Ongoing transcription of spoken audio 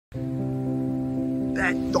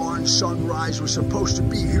That darn sunrise was supposed to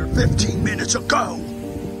be here 15 minutes ago.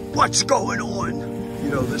 What's going on? You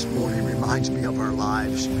know, this morning reminds me of our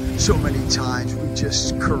lives. So many times we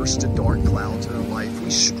just curse the dark clouds in our life. We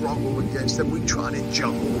struggle against them. We try to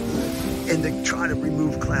juggle and they try to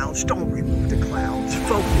remove clouds. Don't remove the clouds.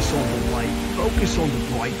 Focus on the light. Focus on the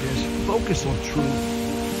brightness. Focus on truth.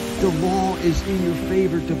 The law is in your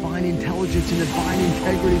favor. Divine intelligence and divine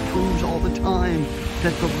integrity proves all the time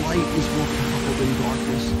that the light is more powerful than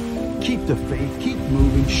darkness. Keep the faith. Keep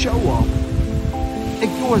moving. Show up.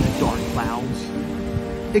 Ignore the dark clouds.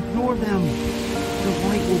 Ignore them. The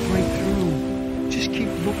light will break through. Just keep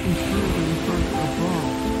looking through and further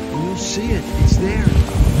above. And you'll see it. It's there.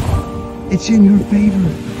 It's in your favor.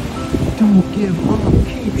 Don't give up.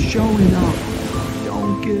 Keep showing up.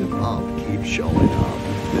 Don't give up. Keep showing up.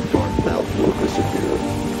 The dark clouds will disappear.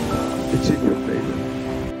 It's in your favor.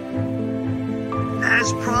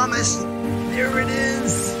 As promised, there it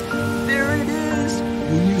is. There it is.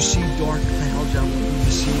 When you see dark clouds, I want you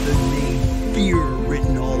to see the name fear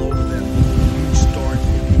written all over them. You start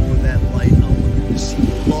looking for that light. I want you to see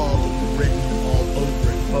love written all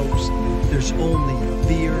over it, folks. There's only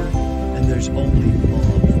fear and there's only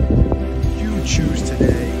love. You choose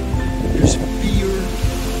today. There's fear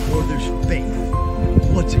or there's faith.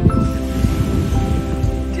 What's it going to be?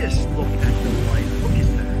 Just look at the light. Look at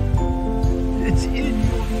that. It's in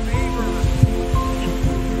your favor. Keep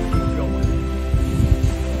going.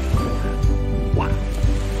 Wow.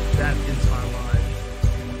 That is our lives.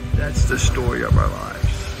 That's the story of our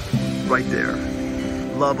lives. Right there.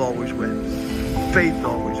 Love always wins. Faith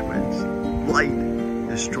always wins. Light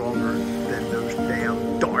is stronger than those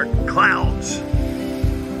damn dark clouds.